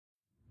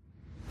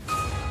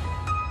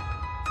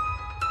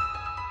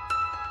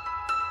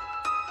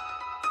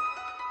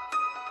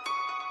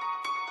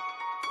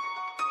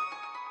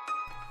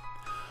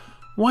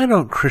Why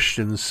don't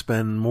Christians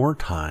spend more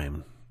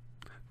time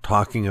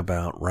talking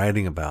about,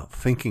 writing about,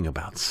 thinking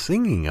about,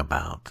 singing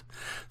about,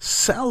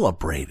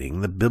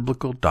 celebrating the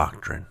biblical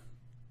doctrine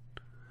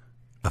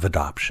of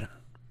adoption?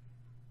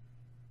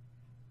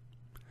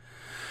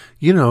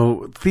 You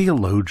know,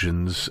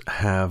 theologians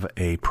have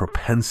a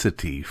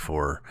propensity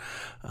for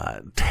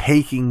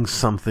taking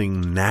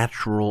something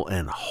natural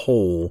and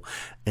whole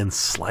and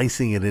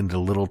slicing it into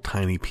little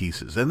tiny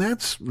pieces. And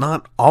that's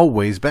not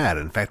always bad.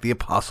 In fact, the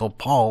Apostle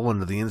Paul,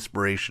 under the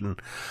inspiration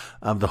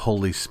of the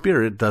Holy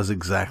Spirit, does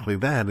exactly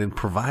that in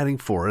providing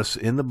for us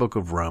in the book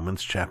of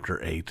Romans, chapter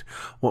 8,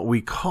 what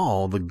we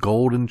call the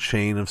golden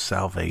chain of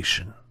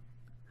salvation.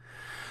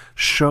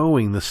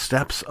 Showing the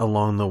steps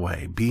along the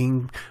way,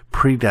 being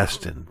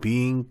predestined,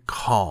 being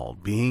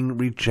called, being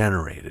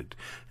regenerated,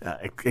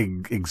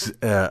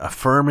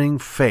 affirming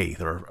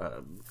faith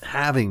or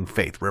having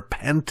faith,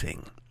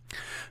 repenting,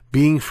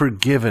 being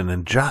forgiven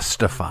and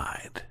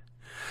justified,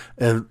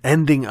 and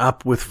ending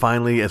up with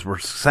finally, as we're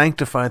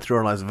sanctified through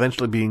our lives,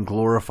 eventually being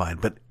glorified.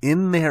 But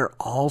in there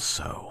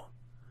also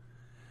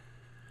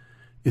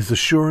is the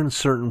sure and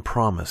certain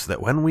promise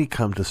that when we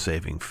come to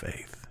saving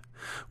faith,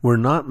 we're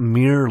not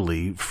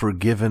merely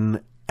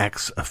forgiven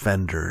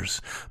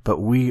ex-offenders, but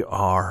we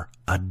are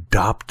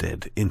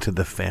adopted into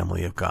the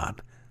family of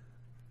God.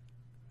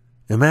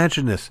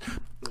 Imagine this.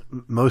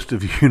 Most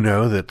of you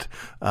know that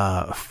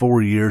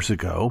 4 years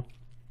ago,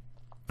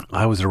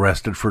 I was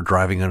arrested for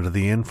driving under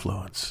the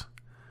influence.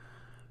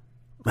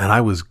 And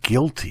I was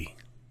guilty.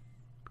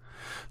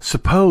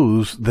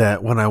 Suppose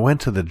that when I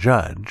went to the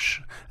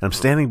judge, and I'm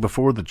standing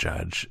before the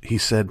judge, he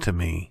said to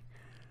me,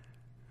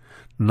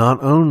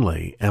 "Not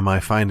only am I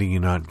finding you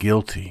not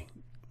guilty,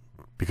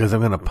 because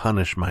I'm going to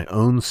punish my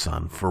own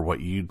son for what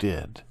you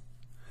did,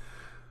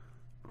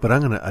 but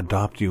I'm going to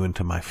adopt you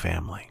into my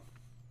family."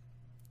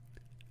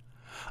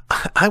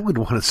 I would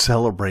want to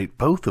celebrate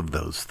both of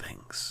those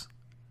things.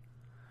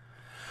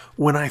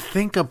 When I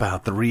think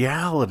about the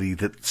reality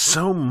that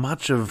so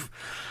much of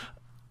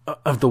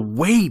the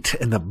weight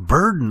and the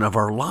burden of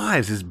our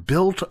lives is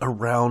built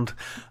around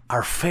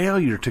our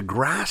failure to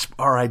grasp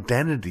our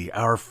identity,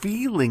 our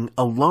feeling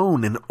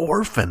alone and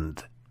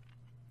orphaned.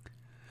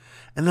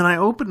 And then I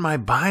open my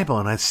Bible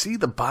and I see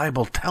the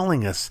Bible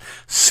telling us,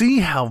 see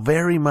how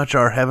very much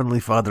our Heavenly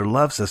Father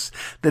loves us,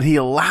 that He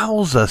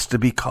allows us to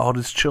be called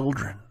His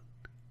children.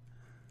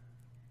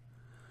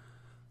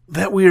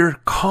 That we're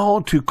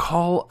called to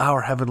call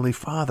our Heavenly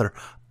Father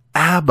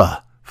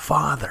Abba,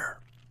 Father.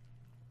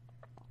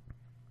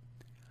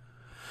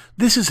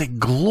 This is a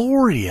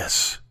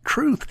glorious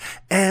truth,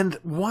 and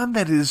one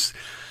that is,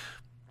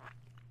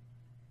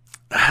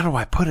 how do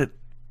I put it,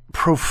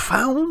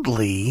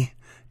 profoundly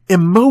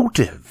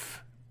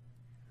emotive,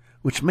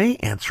 which may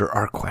answer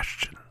our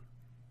question.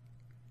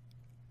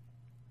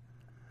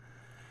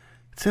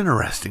 It's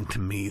interesting to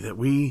me that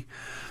we,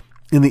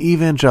 in the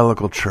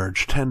evangelical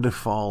church, tend to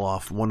fall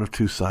off one of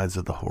two sides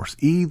of the horse.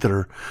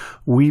 Either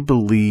we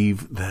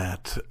believe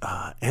that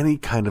any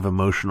kind of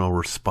emotional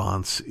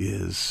response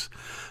is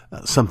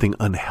something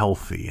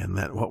unhealthy, and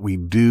that what we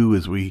do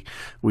is we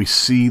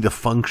see the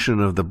function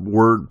of the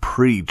word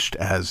preached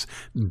as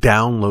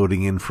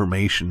downloading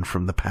information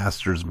from the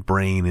pastor's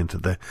brain into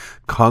the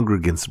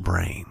congregant's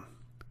brain.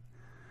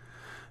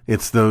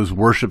 It's those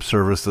worship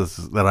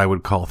services that I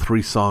would call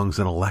 3 songs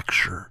and a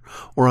lecture.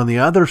 Or on the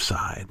other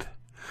side,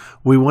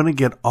 we want to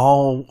get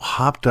all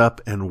hopped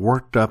up and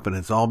worked up, and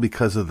it's all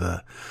because of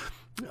the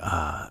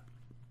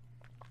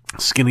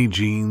skinny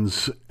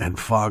jeans and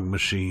fog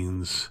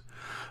machines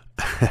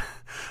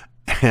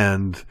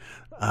and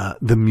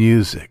the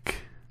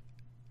music.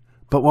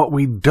 But what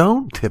we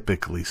don't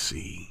typically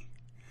see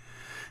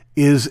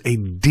is a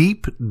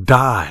deep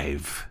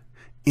dive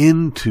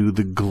into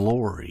the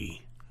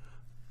glory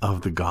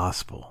of the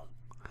gospel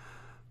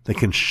that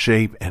can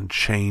shape and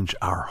change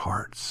our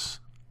hearts.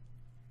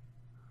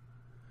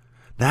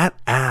 That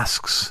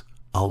asks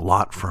a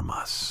lot from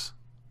us.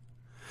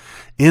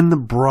 In the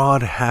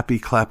broad, happy,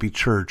 clappy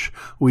church,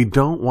 we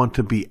don't want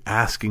to be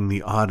asking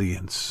the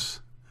audience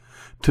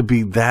to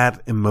be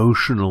that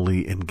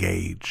emotionally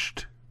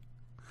engaged.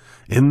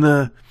 In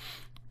the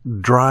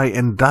dry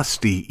and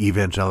dusty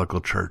evangelical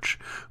church,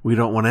 we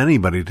don't want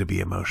anybody to be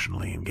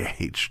emotionally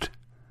engaged.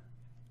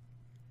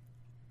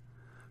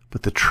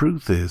 But the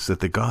truth is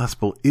that the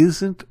gospel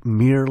isn't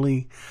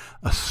merely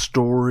a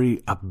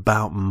story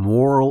about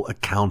moral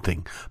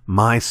accounting.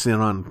 My sin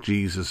on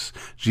Jesus,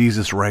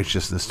 Jesus'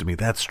 righteousness to me.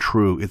 That's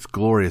true. It's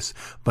glorious.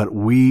 But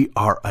we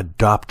are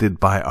adopted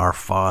by our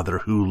Father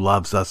who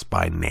loves us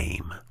by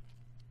name.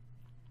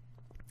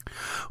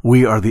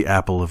 We are the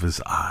apple of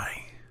His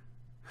eye.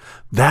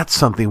 That's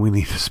something we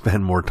need to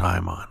spend more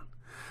time on,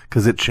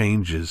 because it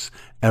changes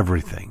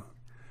everything.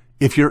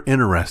 If you're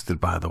interested,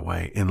 by the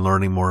way, in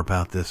learning more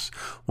about this,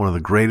 one of the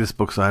greatest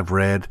books I've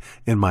read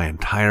in my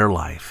entire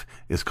life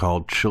is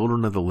called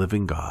Children of the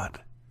Living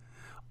God,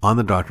 on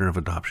the doctrine of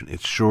adoption.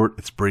 It's short,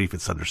 it's brief,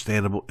 it's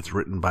understandable. It's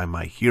written by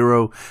my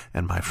hero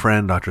and my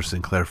friend, Dr.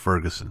 Sinclair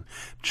Ferguson.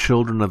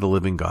 Children of the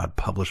Living God,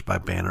 published by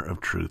Banner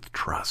of Truth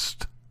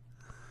Trust.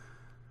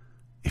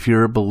 If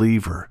you're a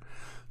believer,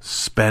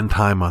 spend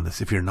time on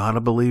this. If you're not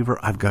a believer,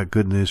 I've got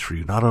good news for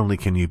you. Not only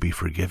can you be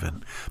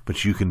forgiven,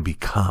 but you can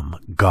become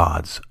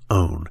God's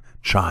own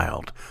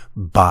child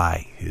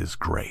by His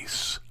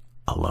grace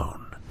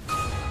alone.